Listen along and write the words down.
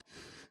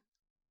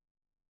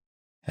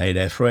Hey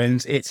there,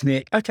 friends. It's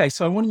Nick. Okay,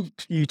 so I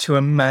want you to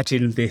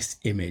imagine this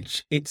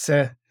image. It's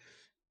a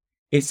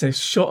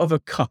shot of a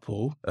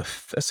couple, a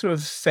sort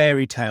of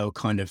fairy tale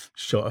kind of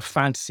shot, a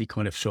fantasy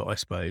kind of shot, I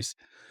suppose.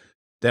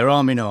 They're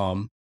arm in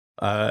arm.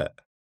 Uh,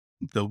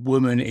 the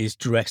woman is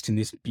dressed in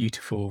this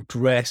beautiful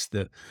dress.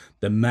 The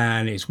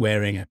man is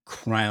wearing a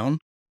crown.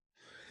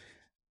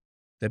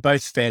 They're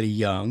both fairly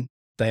young.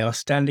 They are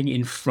standing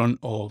in front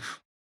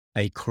of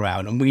a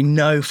crowd, and we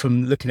know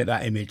from looking at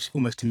that image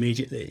almost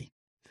immediately.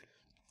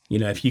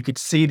 If you could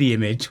see the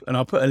image, and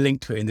I'll put a link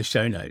to it in the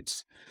show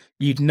notes,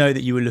 you'd know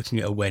that you were looking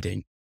at a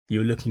wedding. You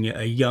were looking at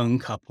a young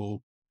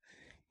couple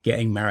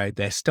getting married.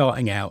 They're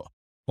starting out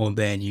on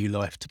their new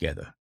life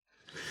together.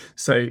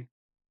 So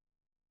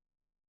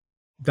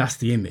that's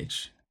the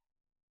image.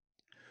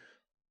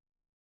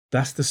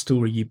 That's the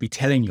story you'd be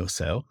telling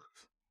yourself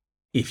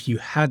if you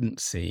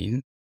hadn't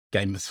seen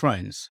Game of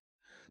Thrones.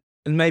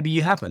 And maybe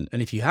you haven't.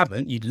 And if you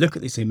haven't, you'd look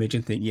at this image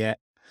and think, yeah,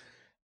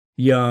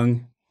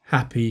 young,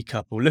 happy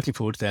couple, looking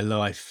forward to their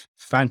life,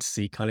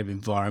 fantasy kind of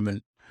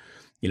environment.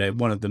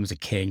 One of them's a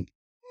king.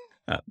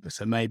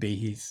 So maybe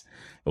he's,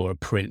 or a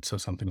prince or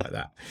something like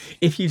that.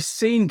 If you've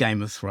seen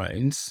Game of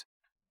Thrones,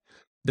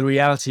 the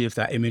reality of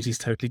that image is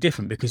totally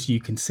different because you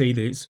can see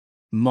that it's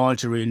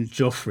Marjorie and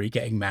Joffrey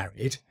getting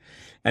married.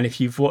 And if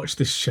you've watched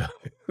the show,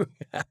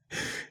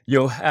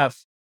 you'll have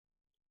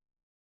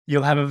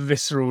a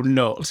visceral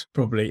knot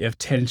probably of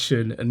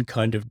tension and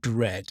kind of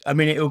dread. I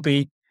mean, it'll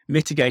be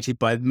mitigated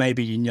by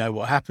maybe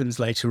what happens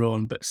later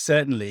on, but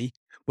certainly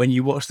when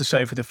you watch the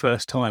show for the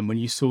first time, when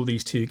you saw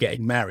these two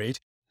getting married,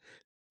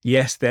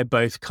 yes, they're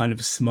both kind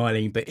of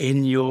smiling, but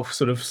in your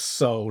sort of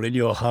soul, in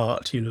your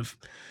heart, you'll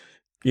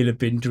have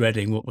been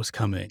dreading what was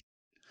coming,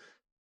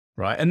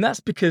 right? And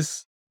that's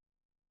because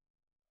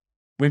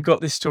we've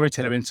got this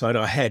storyteller inside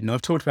our head, and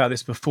I've talked about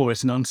this before.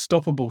 It's an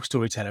unstoppable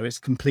storyteller. It's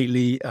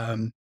completely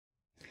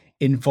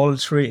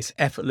involuntary. It's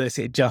effortless.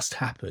 It just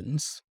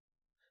happens.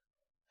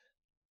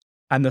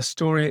 And the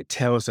story it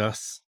tells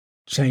us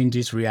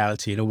changes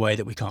reality in a way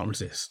that we can't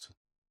resist.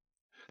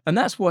 And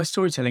that's why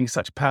storytelling is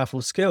such a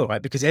powerful skill, right?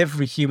 Because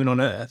every human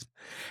on earth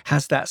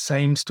has that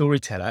same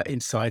storyteller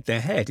inside their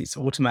head. It's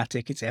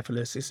automatic, it's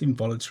effortless, it's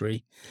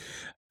involuntary.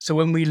 So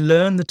when we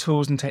learn the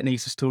tools and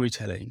techniques of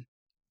storytelling,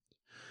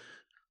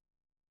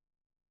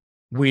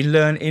 we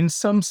learn in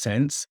some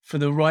sense for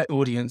the right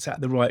audience at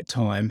the right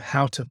time,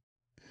 how to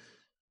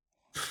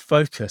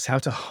focus, how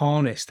to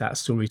harness that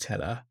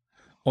storyteller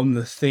on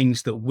the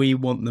things that we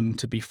want them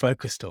to be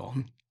focused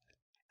on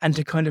and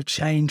to kind of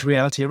change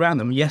reality around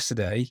them.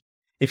 Yesterday,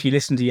 if you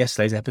listened to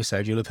yesterday's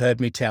episode, you'll have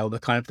heard me tell the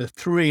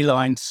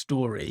 3-line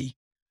story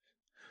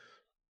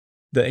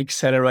that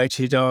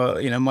accelerated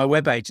my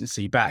web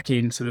agency back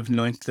in sort of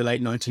the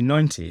late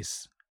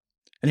 1990s.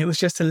 And it was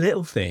just a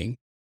little thing.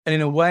 And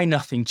in a way,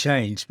 nothing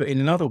changed. But in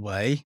another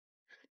way,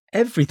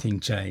 everything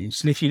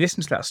changed. And if you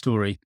listen to that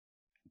story,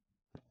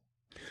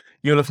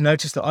 you'll have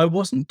noticed that I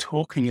wasn't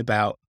talking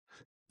about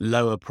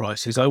lower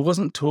prices. I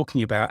wasn't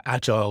talking about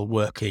agile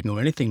working or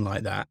anything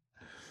like that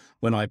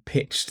when I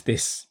pitched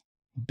this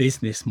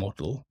business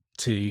model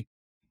to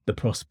the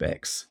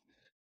prospects.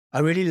 I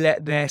really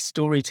let their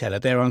storyteller,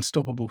 their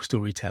unstoppable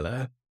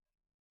storyteller,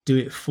 do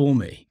it for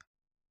me.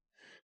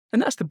 And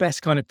that's the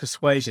best kind of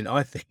persuasion,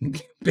 I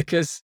think,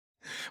 because,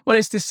 well,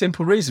 it's this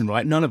simple reason,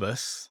 right? None of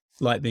us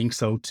like being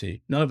sold to.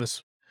 None of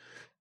us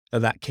are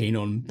that keen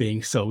on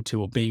being sold to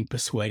or being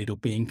persuaded or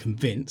being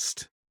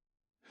convinced.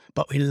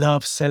 But we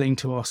love selling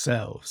to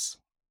ourselves.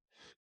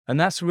 And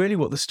that's really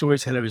what the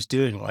storyteller is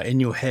doing, right?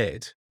 In your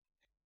head,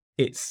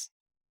 it's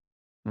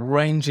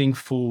ranging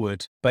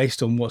forward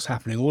based on what's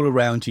happening all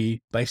around you,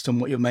 based on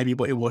what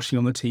you're watching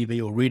on the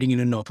TV or reading in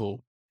a novel.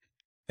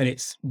 And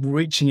it's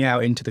reaching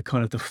out into the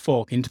kind of the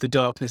fog, into the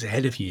darkness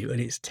ahead of you. And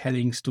it's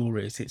telling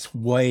stories. It's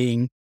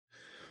weighing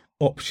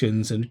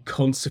options and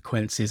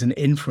consequences and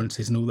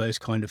inferences and all those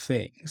kind of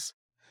things.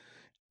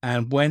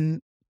 And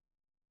when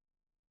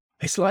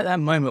it's like that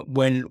moment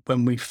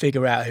when we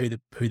figure out who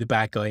the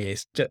bad guy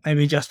is,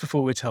 maybe just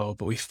before we're told,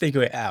 but we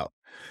figure it out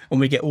and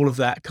we get all of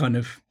that kind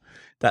of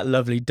that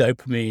lovely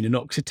dopamine and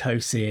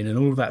oxytocin and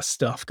all of that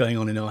stuff going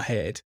on in our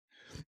head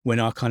when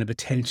our kind of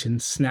attention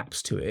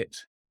snaps to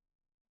it.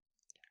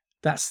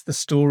 That's the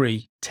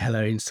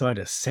storyteller inside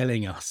us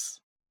selling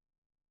us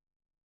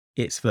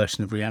its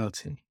version of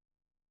reality.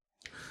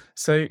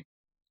 So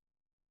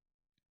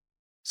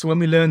when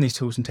we learn these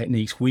tools and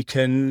techniques, we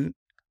can,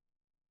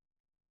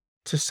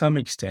 to some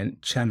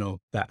extent,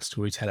 channel that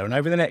storyteller. And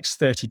over the next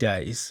 30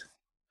 days,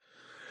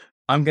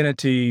 I'm going to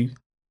do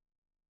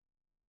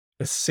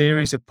a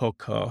series of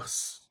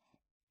podcasts,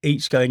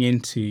 each going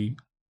into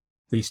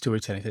these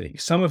storytelling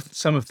techniques. Some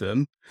of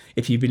them,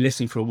 if you've been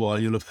listening for a while,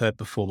 you'll have heard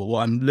before. But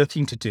what I'm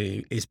looking to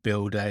do is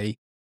build a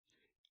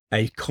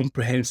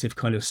comprehensive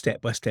kind of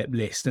step-by-step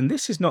list. And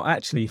this is not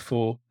actually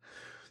for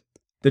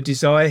the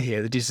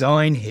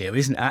design here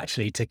isn't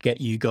actually to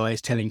get you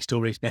guys telling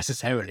stories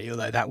necessarily,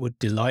 although that would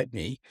delight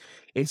me.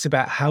 It's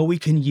about how we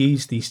can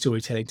use these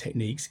storytelling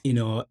techniques in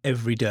our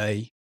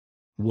everyday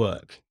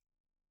work,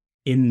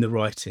 in the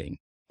writing,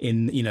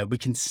 we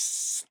can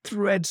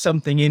thread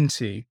something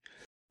into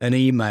an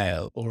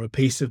email or a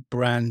piece of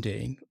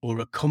branding or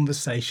a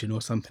conversation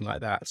or something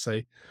like that.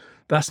 So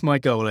that's my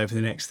goal over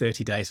the next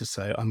 30 days or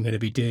so. I'm going to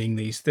be doing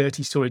these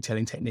 30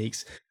 storytelling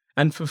techniques,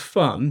 and for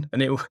fun,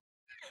 and it will,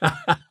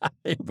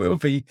 it will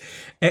be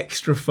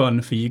extra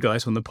fun for you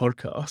guys on the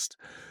podcast.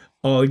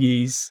 I'll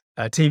use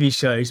TV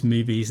shows,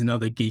 movies, and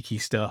other geeky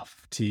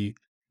stuff to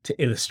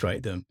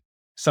illustrate them.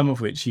 Some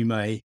of which you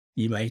may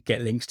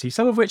get links to,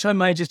 some of which I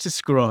may just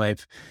describe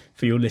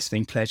for your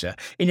listening pleasure.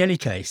 In any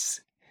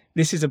case,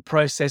 this is a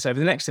process over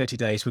the next 30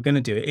 days. We're going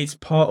to do it. It's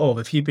part of,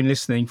 if you've been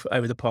listening for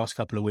over the past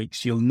couple of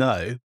weeks, you'll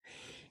know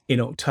in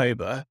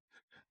October,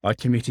 I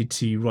committed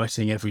to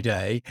writing every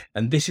day.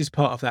 And this is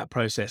part of that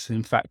process.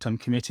 In fact, I'm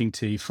committing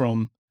to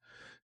from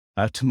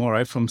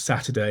tomorrow, from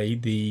Saturday,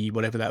 the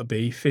whatever that would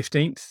be,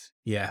 15th.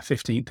 Yeah,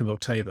 15th of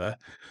October.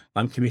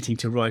 I'm committing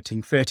to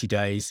writing 30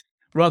 days,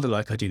 rather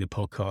like I do the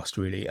podcast,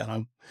 really.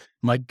 And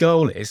my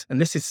goal is,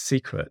 and this is a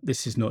secret,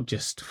 this is not for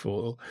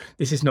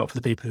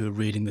the people who are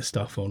reading the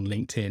stuff on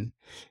LinkedIn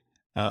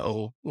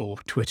or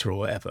Twitter or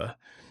whatever.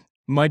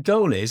 My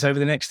goal is, over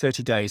the next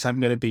 30 days,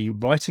 I'm going to be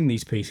writing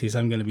these pieces.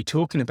 I'm going to be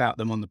talking about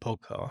them on the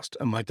podcast.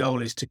 And my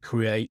goal is to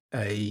create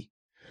an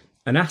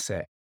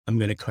asset. I'm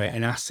going to create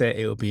an asset.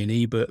 It will be an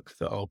ebook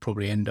that I'll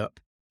probably end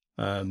up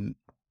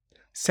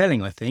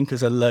selling, I think,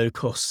 as a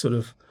low-cost sort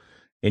of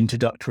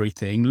introductory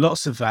thing.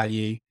 Lots of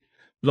value,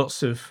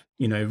 lots of,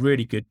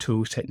 really good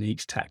tools,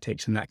 techniques,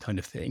 tactics, and that kind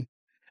of thing.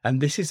 And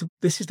this is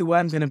the way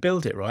I'm going to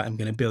build it, right? I'm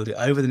going to build it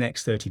over the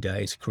next 30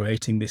 days,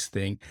 creating this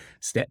thing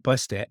step by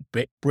step,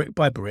 brick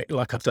by brick,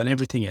 like I've done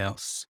everything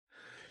else.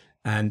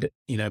 And,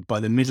 by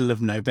the middle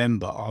of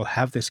November, I'll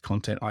have this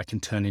content I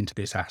can turn into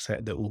this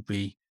asset that will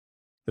be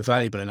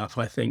valuable enough,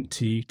 I think,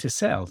 to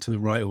sell to the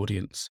right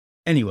audience.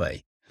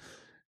 Anyway,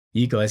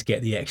 you guys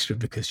get the extra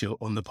because you're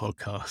on the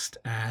podcast,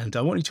 and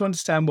I want you to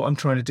understand what I'm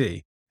trying to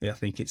do. I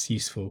think it's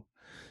useful.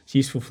 It's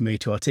useful for me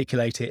to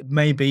articulate it.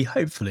 Maybe,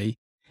 hopefully,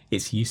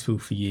 it's useful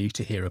for you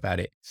to hear about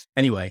it.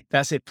 Anyway,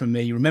 that's it from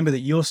me. Remember that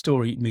your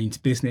story means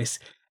business.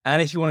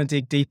 And if you want to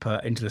dig deeper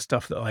into the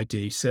stuff that I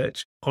do,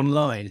 search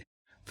online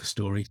for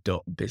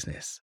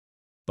story.business.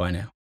 Bye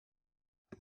now.